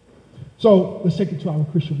 So let's take it to our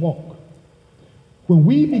Christian walk. When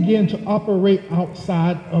we begin to operate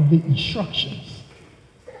outside of the instructions,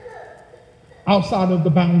 outside of the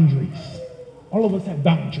boundaries, all of us have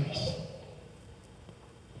boundaries.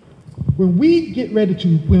 When we get ready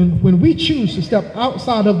to, when we choose to step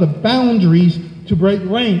outside of the boundaries to break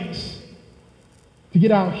ranks, to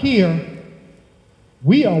get out here,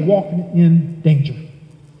 we are walking in danger.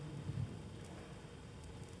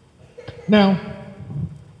 Now,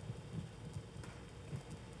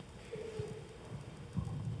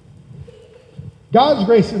 God's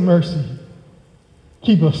grace and mercy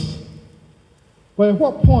keep us. But at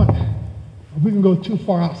what point we can go too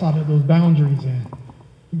far outside of those boundaries and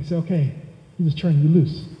you can say, okay, he just turned you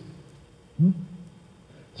loose.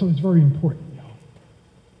 So it's very important, y'all,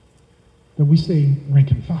 that we stay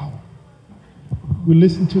rank and file. We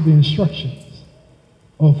listen to the instructions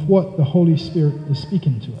of what the Holy Spirit is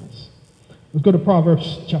speaking to us. Let's go to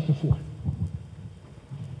Proverbs chapter 4.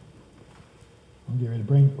 I'm getting ready to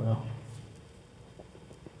bring,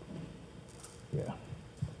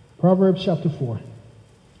 Proverbs chapter 4.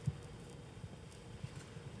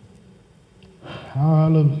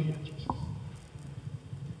 Hallelujah, Jesus.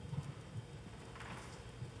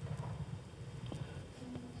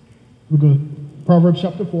 We're going to Proverbs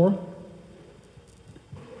chapter 4.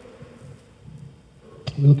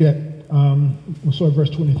 We look at, we'll start at verse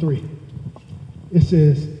 23. It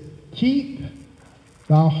says, keep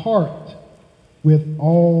thy heart with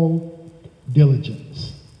all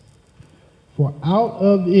diligence, for out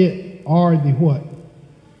of it are the what?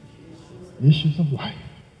 Issues of life.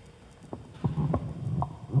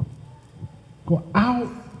 For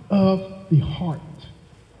out of the heart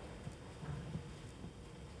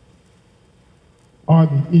are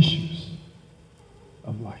the issues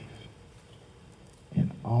of life.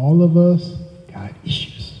 And all of us got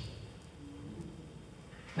issues.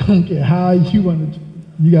 I don't care how you want to,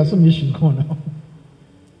 you got some issues going on.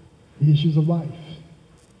 The issues of life.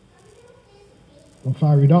 Those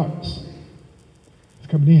fiery darts. It's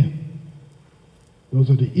coming in. Those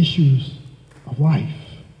are the issues of life.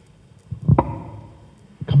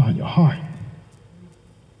 Come out of your heart.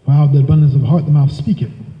 For out of the abundance of the heart, the mouth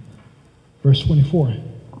speaketh. Verse 24.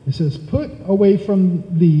 It says, put away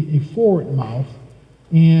from thee a forward mouth,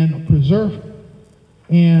 and perverse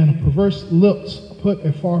lips put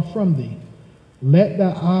afar from thee. Let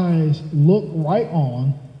thy eyes look right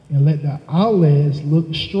on, and let thy eyelids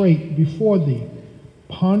look straight before thee.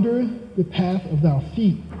 Ponder the path of thy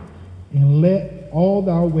feet, and let all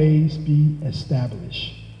thy ways be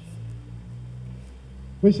established.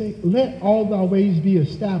 We say, let all thy ways be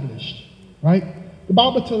established, right? The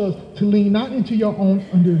Bible tells us to lean not into your own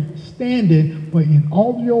understanding, but in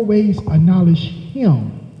all your ways acknowledge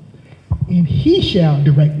him, and he shall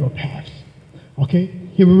direct your paths. Okay,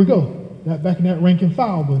 here we go. Back in that rank and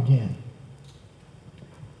file again.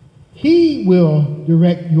 He will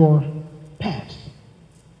direct your paths,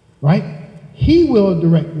 right? He will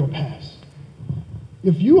direct your paths.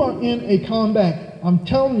 If you are in a combat, I'm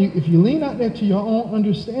telling you, if you lean out there to your own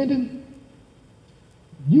understanding,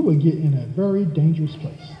 you will get in a very dangerous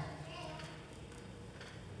place.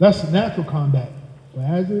 That's natural combat, but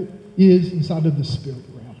as it is inside of the spirit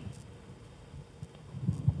realm.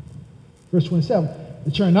 Verse 27,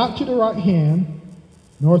 and turn not to the right hand,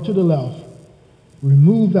 nor to the left.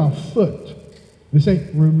 Remove thy foot. They say,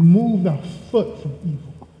 remove thy foot from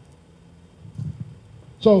evil.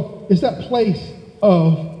 So it's that place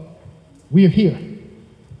of, we are here.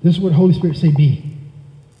 This is what the Holy Spirit say be.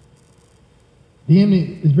 The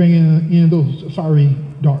enemy is bringing in those fiery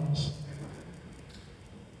darts.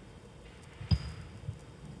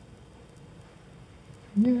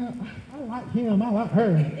 Yeah, I like him, I like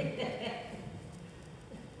her.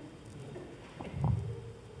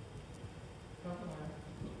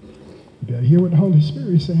 You better hear what the Holy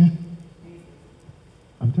Spirit is saying.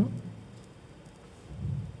 I'm telling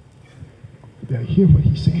you. You better hear what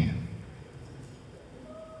he's saying.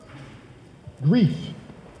 Grief.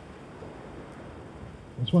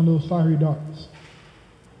 That's one of those fiery darts.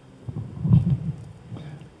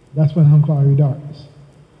 That's one of them fiery darts.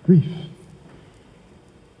 Grief.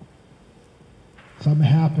 Something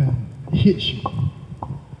happened, it hits you.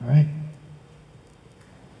 All right?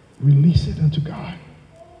 Release it unto God.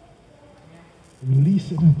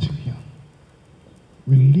 Release it unto him.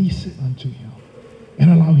 Release it unto him.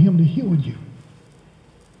 And allow him to heal you.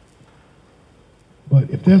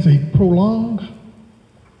 But if there's a you prolong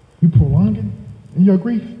it in your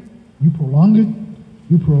grief, you prolong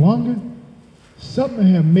it, something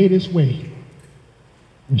have made its way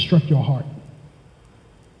and struck your heart.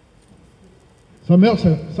 Something else.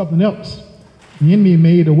 The enemy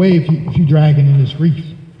made a way if you dragging in this grief.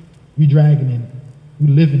 You dragging in it.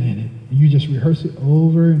 You living in it. And you just rehearse it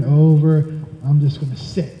over and over. I'm just going to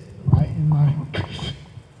sit right in my grief.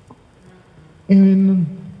 And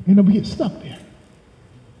we get stuck there.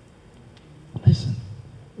 Listen,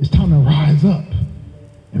 it's time to rise up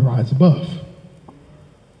and rise above.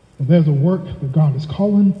 And there's a work that God is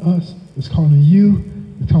calling us, is calling you,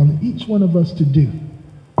 is calling each one of us to do.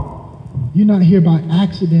 You're not here by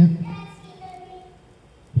accident.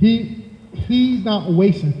 He's not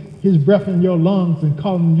wasting his breath in your lungs and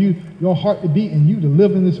causing you, your heart to beat and you to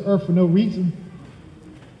live in this earth for no reason.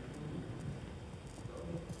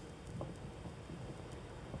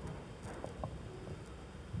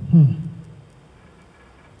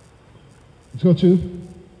 Let's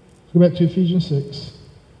go back to Ephesians 6.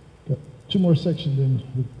 Got two more sections, then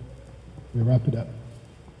we'll wrap it up.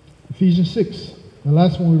 Ephesians 6, the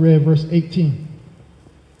last one we read, verse 18.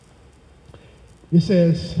 It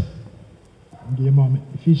says, I'll give you a moment.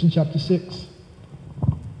 Ephesians chapter 6.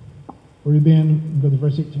 Where you been? Go to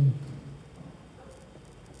verse 18.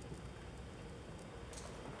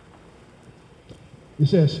 It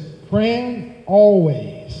says, praying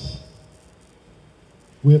always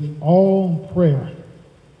with all prayer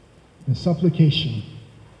and supplication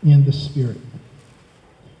in the Spirit,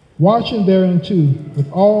 watching thereunto with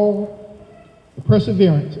all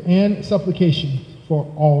perseverance and supplication for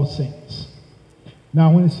all saints.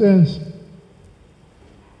 Now, when it says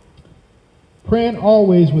praying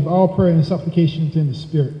always with all prayer and supplications in the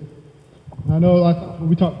Spirit, I know when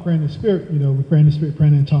we talk praying in the Spirit, we pray in the Spirit,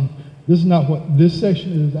 praying in tongues. This is not what this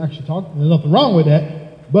section is actually talking. There's nothing wrong with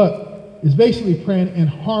that, but it's basically praying in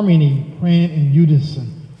harmony, praying in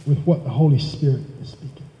unison with what the Holy Spirit is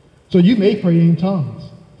speaking. So you may pray in tongues.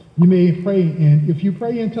 You may pray, and if you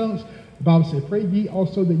pray in tongues, the Bible says, pray ye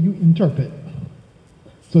also that you interpret,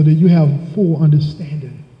 so that you have full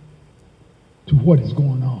understanding to what is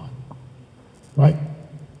going on. Right?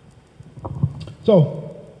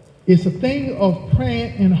 So it's a thing of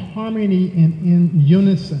praying in harmony and in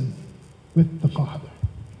unison with the Father.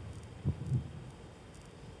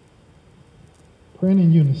 Praying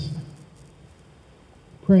in unison.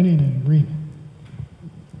 Praying in agreement.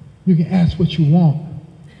 You can ask what you want,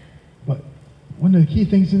 but one of the key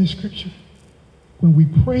things in the scripture, when we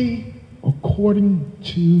pray according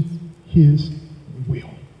to his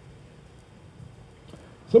will.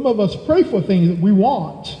 Some of us pray for things that we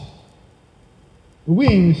want, but we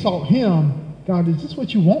ain't even sought him. God, is this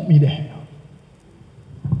what you want me to have?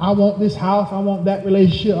 I want this house. I want that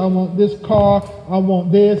relationship. I want this car. I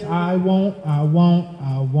want this. I want.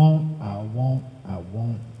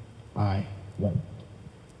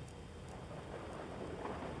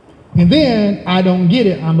 And then I don't get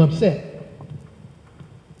it, I'm upset.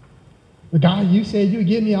 But God, you said you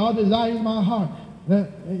give me all the desires of my heart. That's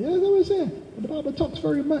what it said. The Bible talks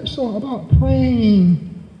very much so about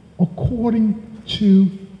praying according to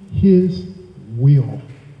his will.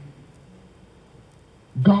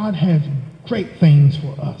 God has great things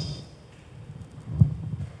for us.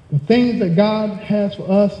 The things that God has for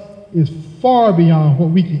us is far beyond what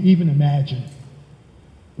we can even imagine.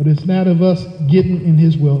 But it's not of us getting in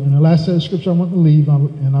his will. And the last set of scripture I want to leave,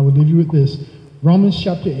 and I will leave you with this, Romans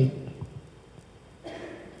chapter 8.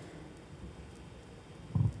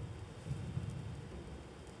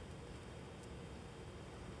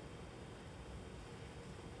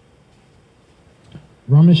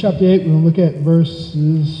 Romans chapter 8, we're going to look at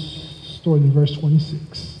starting in verse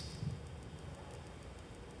 26.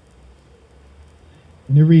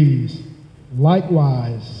 And it reads,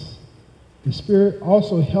 likewise, the Spirit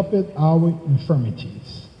also helpeth our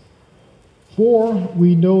infirmities. For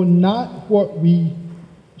we know not what we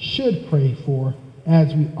should pray for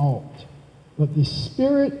as we ought, but the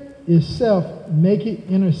Spirit itself maketh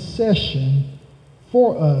intercession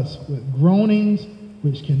for us with groanings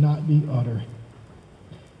which cannot be uttered.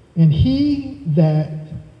 And he that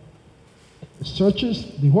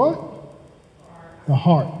searches the what? The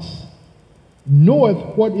hearts,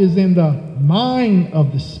 knoweth what is in the mind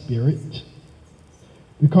of the Spirit,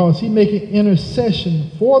 because he maketh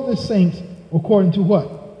intercession for the saints according to what?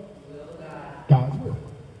 God's will.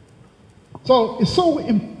 So it's so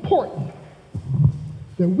important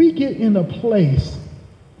that we get in a place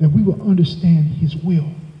that we will understand his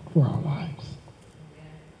will for our lives.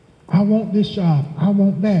 I want this job. I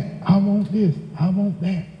want that. I want this. I want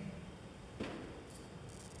that.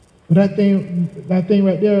 But that thing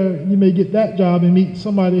right there, you may get that job and meet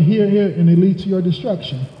somebody here, and it leads to your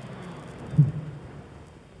destruction.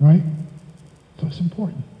 Right? So it's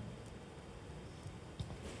important.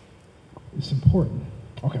 It's important.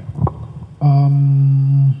 Okay.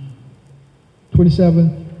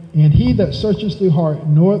 27. And he that searches the heart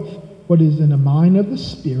knoweth what is in the mind of the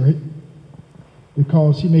Spirit,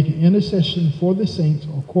 because he maketh intercession for the saints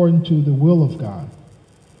according to the will of God.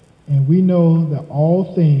 And we know that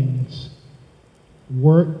all things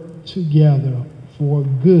work together for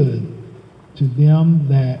good to them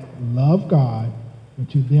that love God and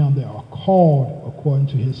to them that are called according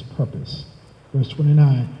to his purpose. Verse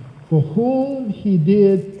 29, for whom he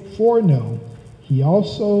did foreknow, he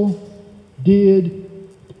also did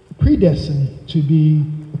predestine to be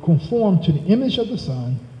conformed to the image of the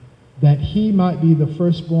Son, that he might be the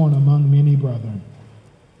firstborn among many brethren.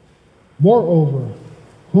 Moreover,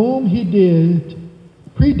 whom he did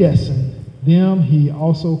predestine, them he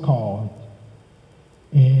also called.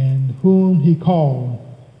 And whom he called,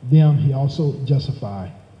 them he also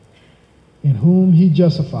justified. And whom he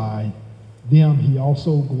justified, them he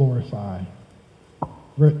also glorified.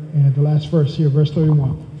 And the last verse here, verse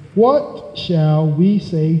 31. What shall we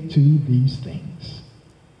say to these things?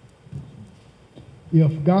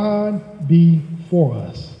 If God be for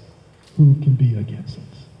us, who can be against us?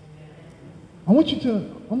 I want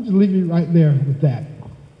to leave you right there with that.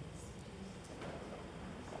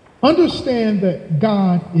 Understand that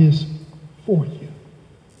God is for you.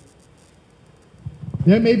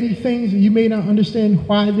 There may be things that you may not understand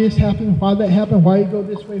why this happened, why that happened, why you go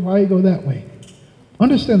this way, why you go that way.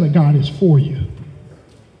 Understand that God is for you.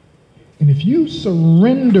 And if you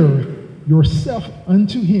surrender yourself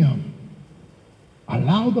unto him,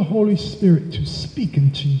 allow the Holy Spirit to speak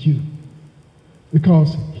into you,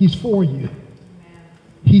 because he's for you.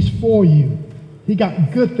 He's for you. He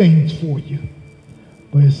got good things for you.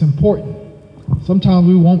 But it's important. Sometimes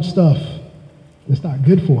we want stuff that's not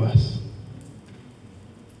good for us.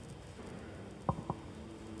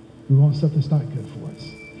 We want stuff that's not good for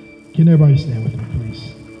us. Can everybody stand with me,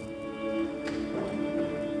 please?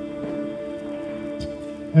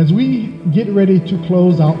 As we get ready to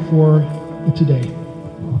close out for today,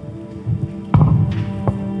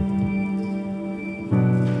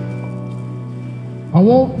 I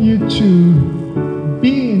want you to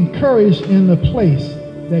be encouraged in the place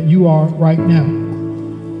that you are right now.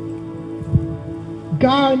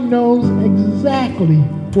 God knows exactly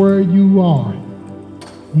where you are.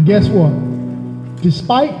 And guess what?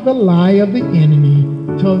 Despite the lie of the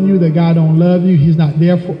enemy telling you that God don't love you, he's not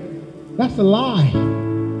there for you, that's a lie.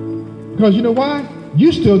 Because you know why?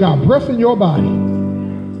 You still got breath in your body.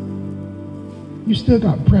 You still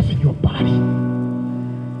got breath in your body.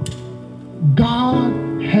 God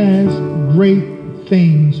has great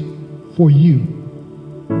things for you.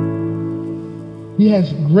 He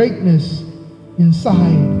has greatness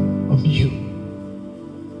inside of you.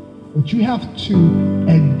 But you have to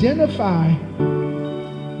identify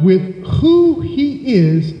with who he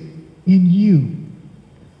is in you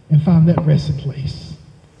and find that resting place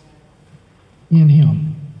in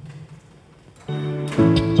him.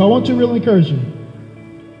 So I want to really encourage you.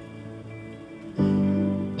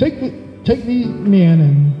 Take these men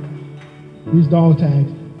and these dog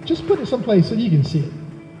tags, just put it someplace so you can see it.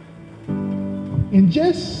 And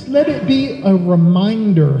just let it be a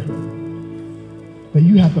reminder that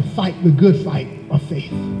you have to fight the good fight of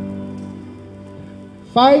faith.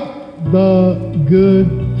 Fight the good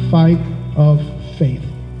fight of faith.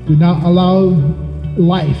 Do not allow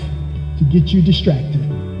life to get you distracted,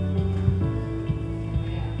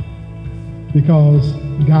 because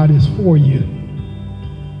God is for you.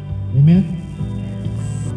 Amen.